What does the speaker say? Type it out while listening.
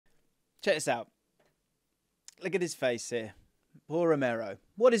check this out. Look at his face here. Poor Romero.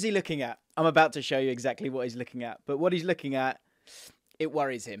 What is he looking at? I'm about to show you exactly what he's looking at. But what he's looking at, it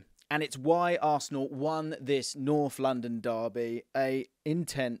worries him. And it's why Arsenal won this North London derby. A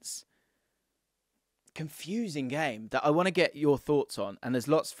intense, confusing game that I want to get your thoughts on. And there's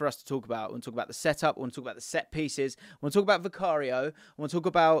lots for us to talk about. I want to talk about the setup. I want to talk about the set pieces. I want to talk about Vicario. I want to talk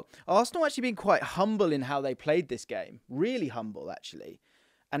about Arsenal actually being quite humble in how they played this game. Really humble, actually.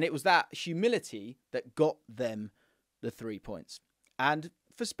 And it was that humility that got them the 3 points. And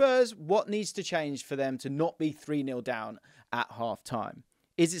for Spurs, what needs to change for them to not be 3-0 down at half-time?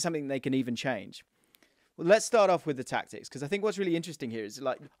 Is it something they can even change? Well, let's start off with the tactics, because I think what's really interesting here is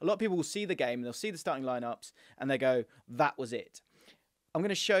like a lot of people will see the game, they'll see the starting lineups, and they go, that was it. I'm going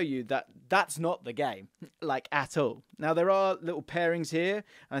to show you that that's not the game, like at all. Now, there are little pairings here,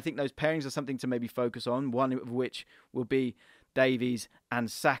 and I think those pairings are something to maybe focus on, one of which will be Davies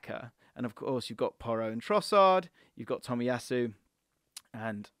and Saka. And of course, you've got Porro and Trossard, you've got Tomiyasu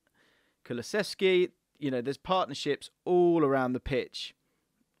and Kulusevski. You know, there's partnerships all around the pitch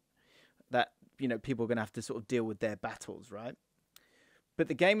that, you know, people are going to have to sort of deal with their battles, right? But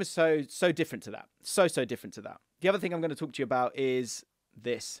the game was so different to that. So different to that. The other thing I'm going to talk to you about is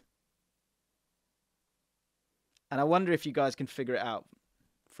this. And I wonder if you guys can figure it out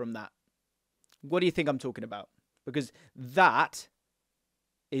from that. What do you think I'm talking about? Because that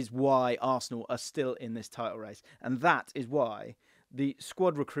is why Arsenal are still in this title race. And that is why the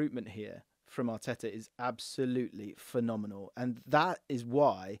squad recruitment here from Arteta is absolutely phenomenal. And that is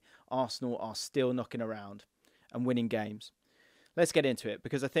why Arsenal are still knocking around and winning games. Let's get into it,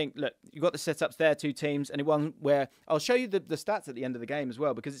 because I think, look, you've got the setups there, two teams, and one where I'll show you the stats at the end of the game as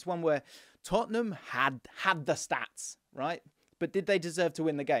well, because it's one where Tottenham had the stats, right? But did they deserve to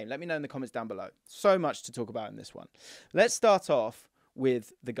win the game? Let me know in the comments down below. So much to talk about in this one. Let's start off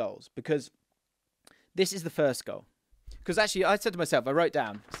with the goals, because this is the first goal. Because actually, I said to myself, I wrote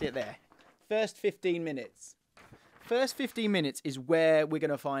down, see it there, first 15 minutes. First 15 minutes is where we're going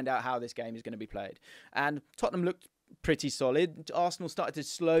to find out how this game is going to be played. And Tottenham looked pretty solid. Arsenal started to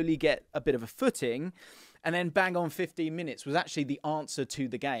slowly get a bit of a footing. And then bang on 15 minutes was actually the answer to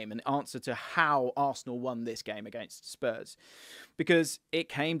the game, an answer to how Arsenal won this game against Spurs. Because it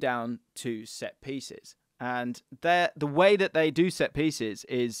came down to set pieces. And the way that they do set pieces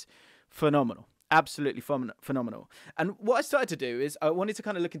is phenomenal. Absolutely phenomenal. And what I started to do is I wanted to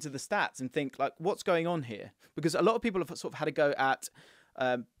kind of look into the stats and think, like, what's going on here? Because a lot of people have sort of had a go at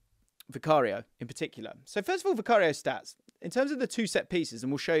Vicario in particular. So first of all, Vicario's stats. In terms of the two set pieces,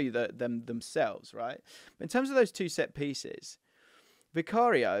 and we'll show you them themselves, right? But in terms of those two set pieces,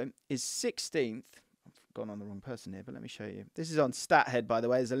 Vicario is 16th. I've gone on the wrong person here, but let me show you. This is on StatHead, by the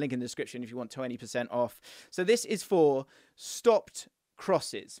way. There's a link in the description if you want 20% off. So this is for stopped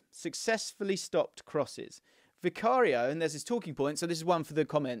crosses, successfully stopped crosses. Vicario, and there's his talking point, so this is one for the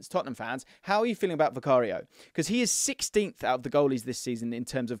comments, Tottenham fans. How are you feeling about Vicario? Because he is 16th out of the goalies this season in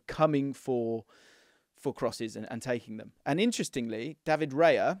terms of coming for crosses and taking them. And interestingly, David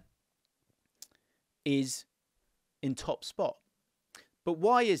Raya is in top spot. But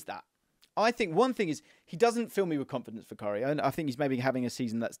why is that? I think one thing is he doesn't fill me with confidence, Vicario, and I think he's maybe having a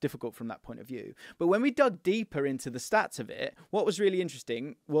season that's difficult from that point of view. But when we dug deeper into the stats of it, what was really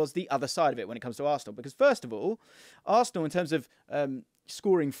interesting was the other side of it when it comes to Arsenal. Because first of all, Arsenal, in terms of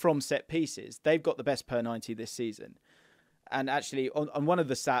scoring from set pieces, they've got the best per 90 this season. And actually, on one of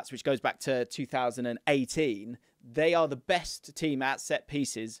the stats, which goes back to 2018, they are the best team at set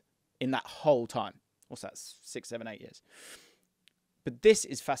pieces in that whole time. What's that? 6, 7, 8 years. But this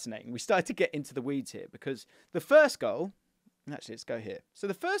is fascinating. We started to get into the weeds here because the first goal, actually, let's go here. So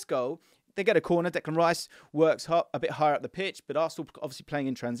the first goal, they get a corner. Declan Rice works a bit higher up the pitch, but Arsenal obviously playing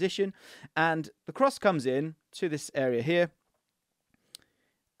in transition. And the cross comes in to this area here.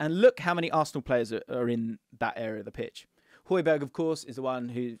 And look how many Arsenal players are in that area of the pitch. Højbjerg, of course, is the one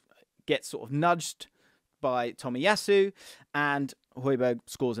who gets sort of nudged by Tomiyasu, and Højbjerg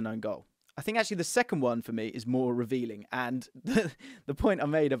scores an own goal. I think actually the second one for me is more revealing. And the point I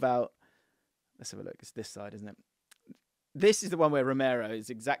made about, let's have a look, it's this side, isn't it? This is the one where Romero is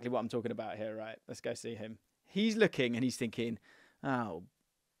exactly what I'm talking about here, right? Let's go see him. He's looking and he's thinking, oh,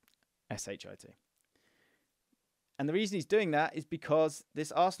 S-H-I-T. And the reason he's doing that is because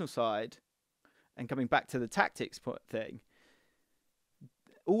this Arsenal side, and coming back to the tactics thing,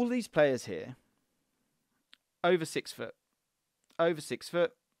 all these players here, over 6 foot, over 6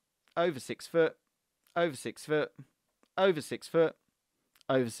 foot, over 6 foot, over 6 foot, over 6 foot,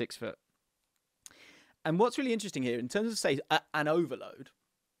 over 6 foot. And what's really interesting here, in terms of, say, an overload,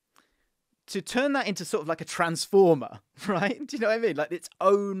 to turn that into sort of like a transformer, right? Do you know what I mean? Like its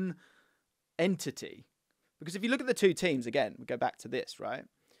own entity. Because if you look at the two teams, again, we go back to this, right?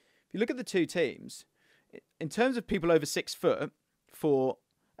 If you look at the two teams, in terms of people over 6 foot,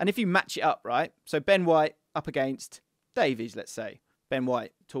 and if you match it up, right? So Ben White up against Davies, let's say. Ben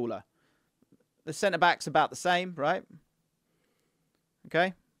White, taller. The centre-back's about the same, right?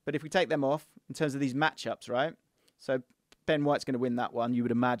 Okay? But if we take them off, in terms of these matchups, right? So Ben White's going to win that one, you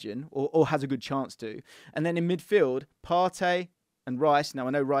would imagine, or has a good chance to. And then in midfield, Partey and Rice. Now,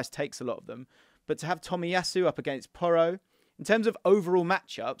 I know Rice takes a lot of them. But to have Tomiyasu up against Porro, in terms of overall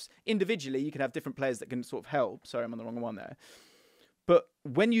matchups, individually, you can have different players that can sort of help. Sorry, I'm on the wrong one there. But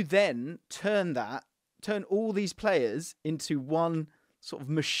when you then turn all these players into one sort of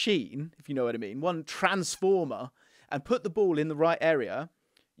machine, if you know what I mean, one transformer, and put the ball in the right area,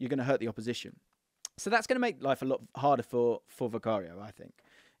 you're going to hurt the opposition. So that's going to make life a lot harder for Vicario, I think.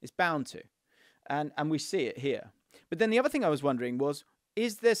 It's bound to. And we see it here. But then the other thing I was wondering was,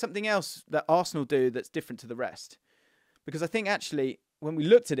 is there something else that Arsenal do that's different to the rest? Because I think actually, when we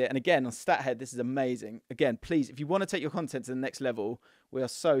looked at it, and again, on StatHead, this is amazing. Again, please, if you want to take your content to the next level, we are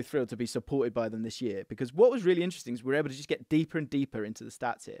so thrilled to be supported by them this year. Because what was really interesting is we were able to just get deeper and deeper into the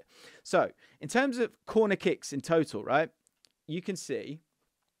stats here. So, in terms of corner kicks in total, right, you can see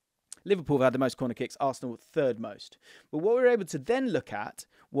Liverpool have had the most corner kicks, Arsenal third most. But what we were able to then look at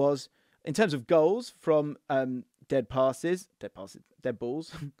was, in terms of goals from dead balls,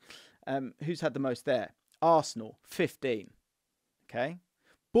 who's had the most there? Arsenal, 15. Okay.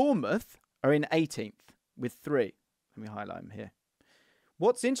 Bournemouth are in 18th with 3. Let me highlight them here.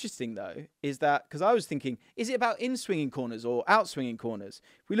 What's interesting, though, is that, because I was thinking, is it about in-swinging corners or out-swinging corners?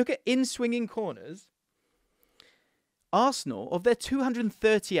 If we look at in-swinging corners, Arsenal, of their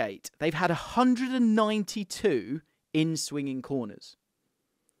 238, they've had 192 in-swinging corners.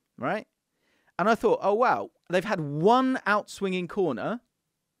 Right? And I thought, oh, wow, they've had 1 out-swinging corner,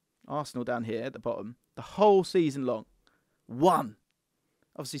 Arsenal down here at the bottom, the whole season long. 1.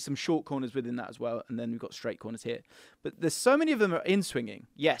 Obviously, some short corners within that as well. And then we've got straight corners here. But there's so many of them are in-swinging,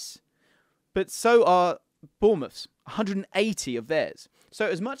 yes. But so are Bournemouth's, 180 of theirs. So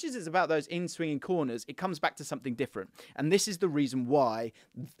as much as it's about those in-swinging corners, it comes back to something different. And this is the reason why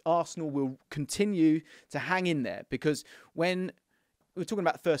Arsenal will continue to hang in there. Because when we're talking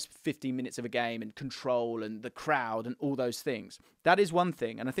about the first 15 minutes of a game and control and the crowd and all those things, that is one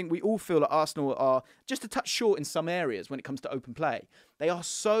thing. And I think we all feel that Arsenal are just a touch short in some areas when it comes to open play. They are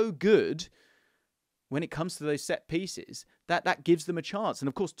so good when it comes to those set pieces that gives them a chance. And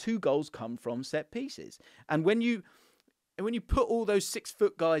of course, 2 goals come from set pieces. And when you put all those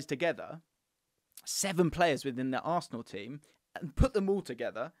 6-foot guys together, 7 players within the Arsenal team, and put them all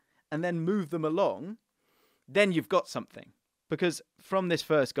together and then move them along, then you've got something. Because from this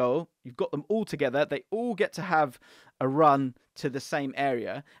first goal, you've got them all together. They all get to have a run to the same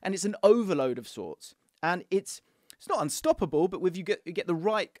area. And it's an overload of sorts. And it's not unstoppable, but if you get the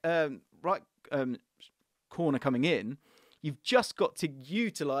right corner coming in, you've just got to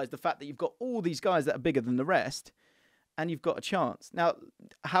utilise the fact that you've got all these guys that are bigger than the rest, and you've got a chance. Now,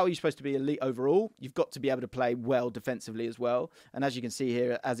 how are you supposed to be elite overall? You've got to be able to play well defensively as well. And as you can see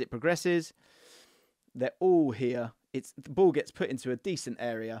here, as it progresses, they're all here. The ball gets put into a decent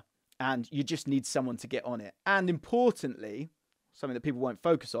area, and you just need someone to get on it. And importantly, something that people won't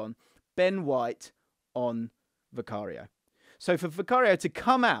focus on, Ben White on Vicario. So for Vicario to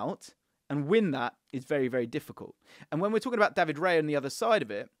come out and win that is very, very difficult. And when we're talking about David Raya on the other side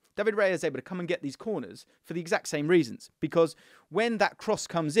of it, David Raya is able to come and get these corners for the exact same reasons. Because when that cross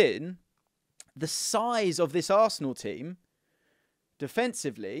comes in, the size of this Arsenal team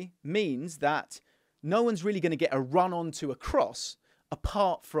defensively means that no one's really going to get a run onto a cross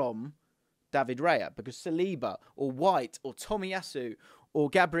apart from David Raya, because Saliba or White or Tomiyasu or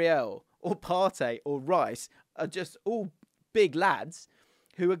Gabriel or Partey or Rice are just all big lads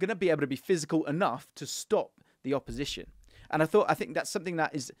who are going to be able to be physical enough to stop the opposition. And I think that's something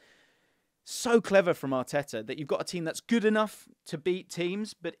that is so clever from Arteta, that you've got a team that's good enough to beat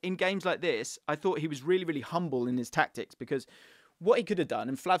teams. But in games like this, I thought he was really, really humble in his tactics, because what he could have done,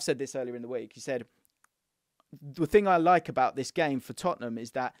 and Flav said this earlier in the week, he said, the thing I like about this game for Tottenham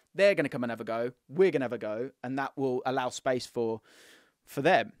is that they're going to come and have a go, we're going to have a go, and that will allow space for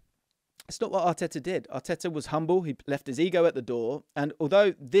them. It's not what Arteta did. Arteta was humble. He left his ego at the door. And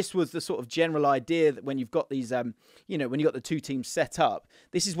although this was the sort of general idea that when you've got these, when you got the 2 teams set up,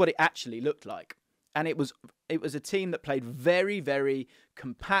 this is what it actually looked like. And it was a team that played very, very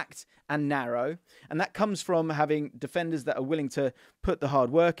compact and narrow. And that comes from having defenders that are willing to put the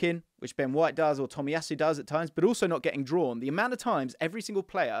hard work in, which Ben White does or Tomiyasu does at times, but also not getting drawn. The amount of times every single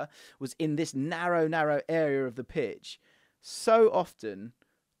player was in this narrow area of the pitch, so often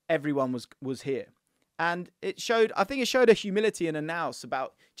everyone was here. And it showed, I think it showed a humility and a nous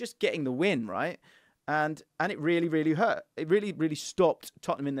about just getting the win, right? And it really, really hurt. It really, really stopped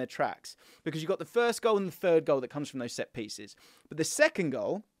Tottenham in their tracks, because you got the first goal and the third goal that comes from those set pieces. But the second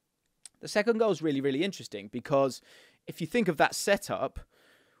goal is really, really interesting, because if you think of that setup,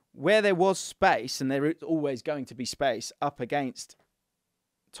 where there was space, and there is always going to be space up against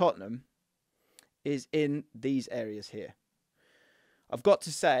Tottenham, is in these areas here. I've got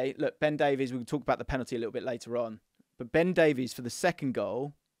to say, look, Ben Davies, we'll talk about the penalty a little bit later on, but Ben Davies for the second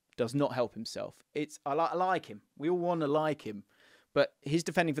goal does not help himself. I like him. We all want to like him. But his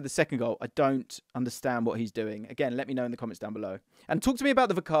defending for the second goal, I don't understand what he's doing. Again, let me know in the comments down below. And talk to me about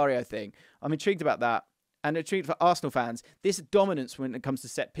the Vicario thing. I'm intrigued about that. And intrigued for Arsenal fans. This dominance when it comes to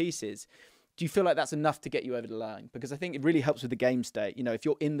set pieces, do you feel like that's enough to get you over the line? Because I think it really helps with the game state. You know, if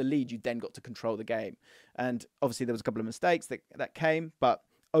you're in the lead, you then got to control the game. And obviously there was a couple of mistakes that came. But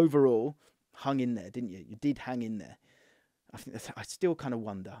overall, hung in there, didn't you? You did hang in there. I still kind of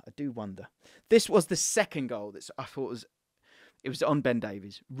wonder. I do wonder. This was the second goal that I thought it was on Ben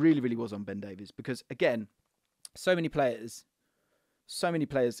Davies. Really, really was on Ben Davies. Because, again, so many players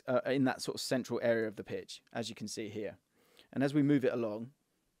are in that sort of central area of the pitch, as you can see here. And as we move it along,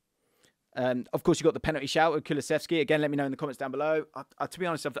 of course, you've got the penalty shout with Kulusevski. Again, let me know in the comments down below. To be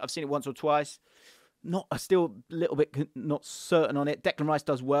honest, I've seen it once or twice. Still a little bit not certain on it. Declan Rice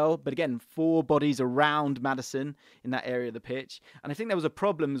does well, but again, 4 bodies around Maddison in that area of the pitch. And I think there was a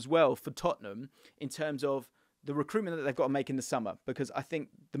problem as well for Tottenham in terms of the recruitment that they've got to make in the summer, because I think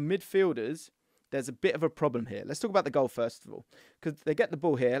the midfielders, there's a bit of a problem here. Let's talk about the goal first of all, because they get the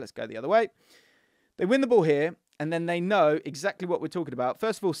ball here. Let's go the other way. They win the ball here, and then they know exactly what we're talking about.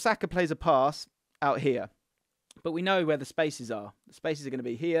 First of all, Saka plays a pass out here, but we know where the spaces are. The spaces are going to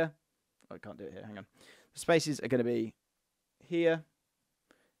be here. I can't do it here. Hang on. The spaces are going to be here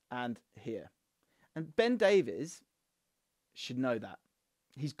and here. And Ben Davies should know that.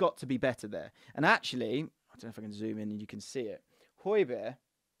 He's got to be better there. And actually, I don't know if I can zoom in and you can see it. Højbjerg,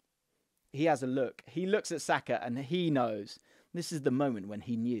 he has a look. He looks at Saka and he knows. This is the moment when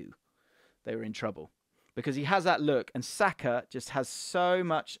he knew they were in trouble. Because he has that look, and Saka just has so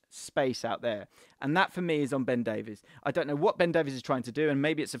much space out there, and that for me is on Ben Davies. I don't know what Ben Davies is trying to do, and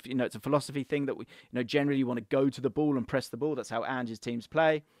maybe it's a philosophy thing that we generally want to go to the ball and press the ball. That's how Ange's teams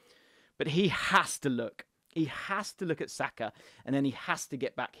play, but he has to look. He has to look at Saka, and then he has to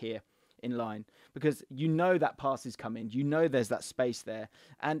get back here in line, because that pass is coming. There's that space there,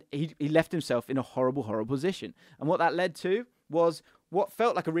 and he left himself in a horrible, horrible position, and what that led to was what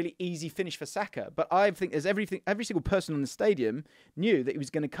felt like a really easy finish for Saka. But I think every single person in the stadium knew that he was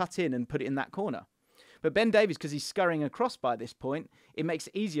going to cut in and put it in that corner. But Ben Davies, because he's scurrying across by this point, it makes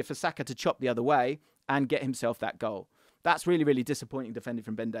it easier for Saka to chop the other way and get himself that goal. That's really, really disappointing defending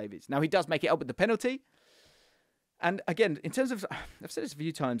from Ben Davies. Now, he does make it up with the penalty. And again, in terms of, I've said this a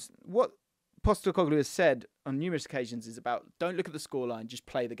few times, what Postecoglou has said on numerous occasions is about, don't look at the scoreline, just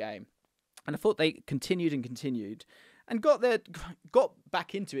play the game. And I thought they continued and got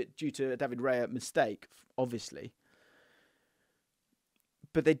back into it due to a David Raya mistake, obviously.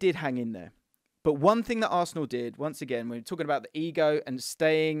 But they did hang in there. But one thing that Arsenal did, once again, when we're talking about the ego and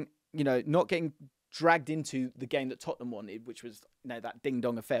staying, not getting dragged into the game that Tottenham wanted, which was that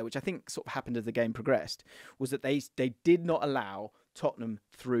ding-dong affair, which I think sort of happened as the game progressed, was that they did not allow Tottenham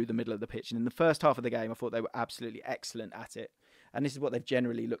through the middle of the pitch. And in the first half of the game, I thought they were absolutely excellent at it. And this is what they've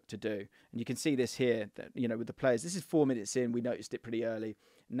generally looked to do. And you can see this here, that, with the players. This is 4 minutes in. We noticed it pretty early.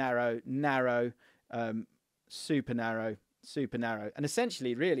 Narrow, super narrow, super narrow. And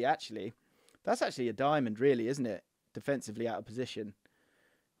essentially, really, actually, that's actually a diamond, really, isn't it? Defensively out of position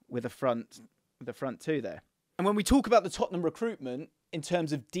with a front two there. And when we talk about the Tottenham recruitment in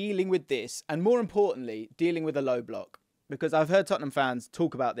terms of dealing with this, and more importantly, dealing with a low block, because I've heard Tottenham fans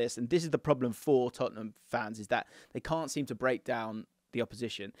talk about this, and this is the problem for Tottenham fans, is that they can't seem to break down the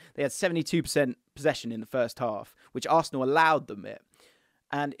opposition. They had 72% possession in the first half, which Arsenal allowed them it.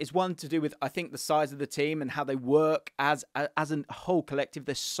 And it's one to do with, I think, the size of the team and how they work as a whole collective.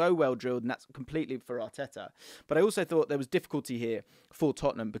 They're so well drilled, and that's completely for Arteta. But I also thought there was difficulty here for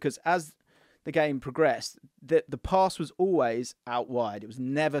Tottenham, because as the game progressed, the pass was always out wide. It was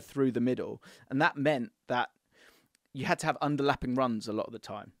never through the middle. And that meant that you had to have underlapping runs a lot of the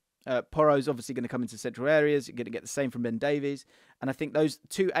time. Porro's obviously going to come into central areas. You're going to get the same from Ben Davies. And I think those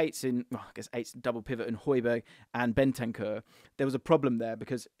 2 8s in, eights double pivot in Højbjerg and Bentancur, there was a problem there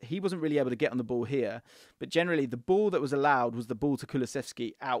because he wasn't really able to get on the ball here. But generally, the ball that was allowed was the ball to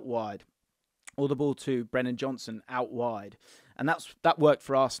Kulusevski out wide, or the ball to Brennan Johnson out wide. And that worked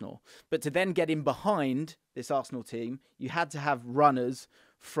for Arsenal. But to then get in behind this Arsenal team, you had to have runners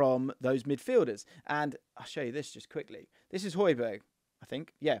from those midfielders. And I'll show you this just quickly. This is Højbjerg, I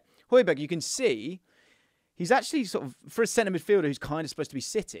think. Yeah, Højbjerg, you can see he's actually sort of, for a centre midfielder who's kind of supposed to be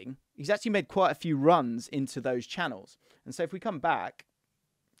sitting, he's actually made quite a few runs into those channels. And so if we come back,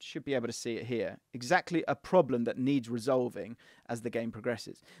 should be able to see it here. Exactly a problem that needs resolving as the game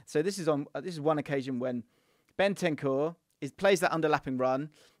progresses. So this is one occasion when Bentancur plays that underlapping run.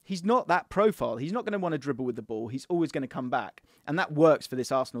 He's not that profile. He's not going to want to dribble with the ball. He's always going to come back. And that works for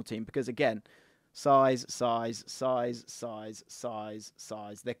this Arsenal team because, again, size.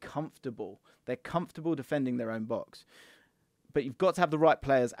 They're comfortable. They're comfortable defending their own box. But you've got to have the right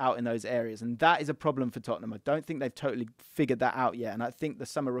players out in those areas. And that is a problem for Tottenham. I don't think they've totally figured that out yet. And I think the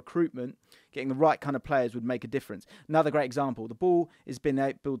summer recruitment, getting the right kind of players would make a difference. Another great example, the ball has been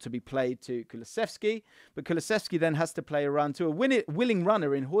able to be played to Kulusevski. But Kulusevski then has to play a run to a willing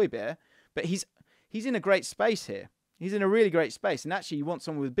runner in Højbjerg. But he's in a great space here. He's in a really great space. And actually, you want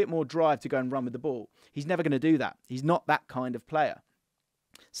someone with a bit more drive to go and run with the ball. He's never going to do that. He's not that kind of player.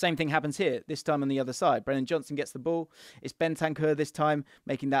 Same thing happens here, this time on the other side. Brennan Johnson gets the ball. It's Bentancur this time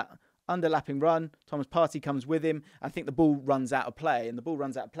making that underlapping run. Thomas Partey comes with him. I think the ball runs out of play. And the ball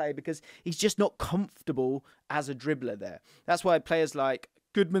runs out of play because he's just not comfortable as a dribbler there. That's why players like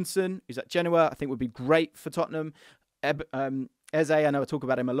Gudmundsson, who's at Genoa, I think would be great for Tottenham. Eze, I know I talk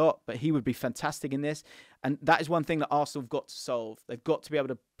about him a lot, but he would be fantastic in this. And that is one thing that Arsenal have got to solve. They've got to be able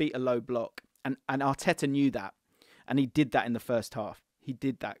to beat a low block. And Arteta knew that. And he did that in the first half. He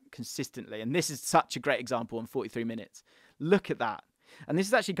did that consistently. And this is such a great example in 43 minutes. Look at that. And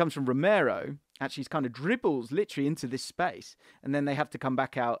this actually comes from Romero. Actually, he kind of dribbles literally into this space. And then they have to come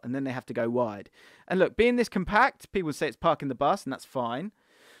back out. And then they have to go wide. And look, being this compact, people say it's parking the bus. And that's fine.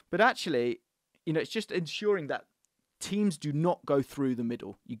 But actually, it's just ensuring that teams do not go through the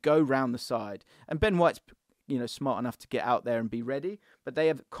middle. You go round the side. And Ben White's, smart enough to get out there and be ready. But they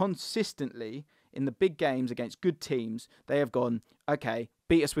have consistently, in the big games against good teams, they have gone, okay,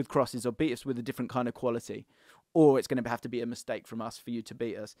 beat us with crosses or beat us with a different kind of quality. Or it's going to have to be a mistake from us for you to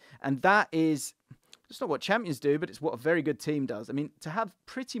beat us. And that is, it's not what champions do, but it's what a very good team does. I mean, to have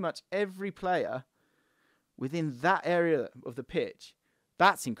pretty much every player within that area of the pitch,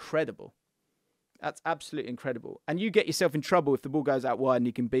 that's incredible. That's absolutely incredible. And you get yourself in trouble if the ball goes out wide and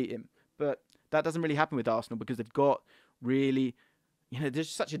you can beat him. But that doesn't really happen with Arsenal because they've got really, they're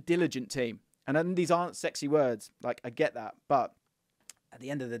such a diligent team. And then these aren't sexy words. Like, I get that. But at the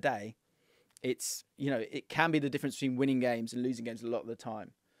end of the day, it's, it can be the difference between winning games and losing games a lot of the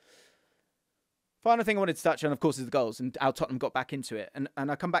time. Final thing I wanted to touch on, of course, is the goals and how Tottenham got back into it. And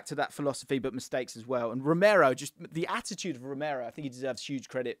I come back to that philosophy, but mistakes as well. And Romero, just the attitude of Romero, I think he deserves huge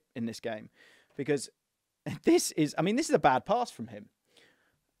credit in this game. Because this is a bad pass from him.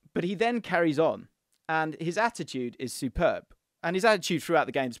 But he then carries on. And his attitude is superb. And his attitude throughout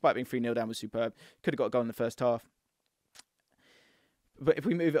the game, despite being 3-0 down, was superb. Could have got a goal in the first half. But if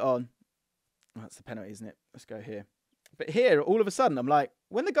we move it on, that's the penalty, isn't it? Let's go here. But here, all of a sudden, I'm like,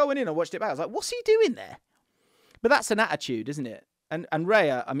 when the goal went in, I watched it back. I was like, what's he doing there? But that's an attitude, isn't it? And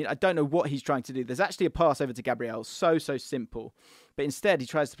Raya, I don't know what he's trying to do. There's actually a pass over to Gabriel, so simple. But instead, he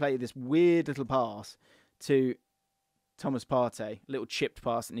tries to play this weird little pass to Thomas Partey, a little chipped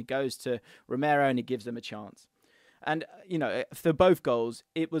pass, and he goes to Romero and he gives them a chance. And, for both goals,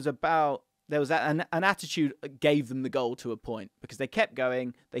 it was about, there was an attitude that gave them the goal to a point because they kept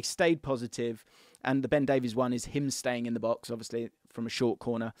going, they stayed positive, and the Ben Davies one is him staying in the box, obviously, from a short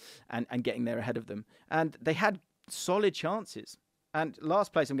corner and getting there ahead of them. And they had solid chances. And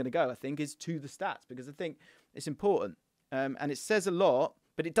last place I'm going to go, I think, is to the stats because I think it's important. And it says a lot,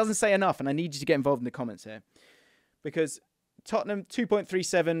 but it doesn't say enough, and I need you to get involved in the comments here. Because Tottenham,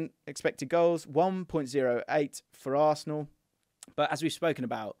 2.37 expected goals, 1.08 for Arsenal. But as we've spoken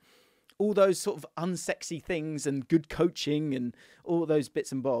about, all those sort of unsexy things and good coaching and all those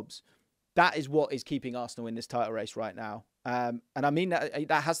bits and bobs, that is what is keeping Arsenal in this title race right now. And I mean,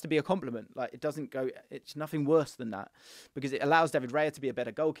 that has to be a compliment. Like, it's nothing worse than that because it allows David Raya to be a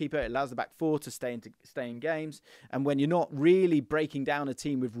better goalkeeper. It allows the back four to stay in games. And when you're not really breaking down a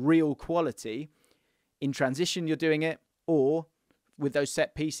team with real quality, in transition, you're doing it, or with those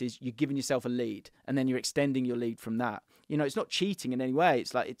set pieces, you're giving yourself a lead and then you're extending your lead from that. It's not cheating in any way.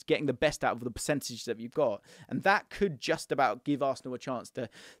 It's like it's getting the best out of the percentage that you've got. And that could just about give Arsenal a chance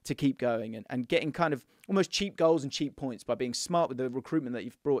to keep going and getting kind of almost cheap goals and cheap points by being smart with the recruitment that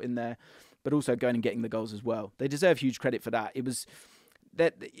you've brought in there, but also going and getting the goals as well. They deserve huge credit for that. It was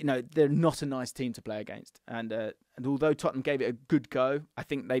that, they're not a nice team to play against. And although Tottenham gave it a good go, I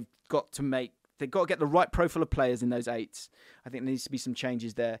think they've got to get the right profile of players in those eights. I think there needs to be some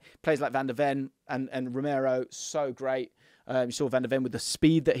changes there. Players like Van der Ven and Romero, so great. You saw Van de Ven with the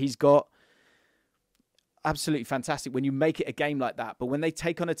speed that he's got. Absolutely fantastic when you make it a game like that. But when they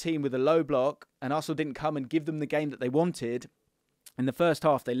take on a team with a low block, and Arsenal didn't come and give them the game that they wanted, in the first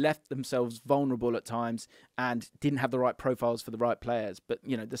half, they left themselves vulnerable at times and didn't have the right profiles for the right players. But,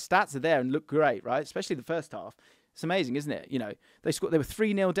 you know, the stats are there and look great, right? Especially the first half. It's amazing, isn't it? You know, they were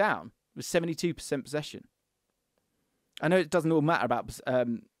 3-0 down with 72% possession. I know it doesn't all matter about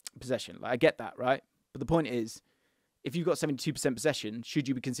possession. Like, I get that, right? But the point is, if you've got 72% possession, should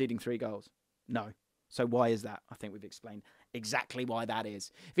you be conceding 3 goals? No. So why is that? I think we've explained exactly why that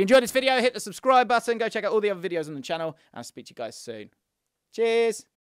is. If you enjoyed this video, hit the subscribe button. Go check out all the other videos on the channel. And I'll speak to you guys soon. Cheers.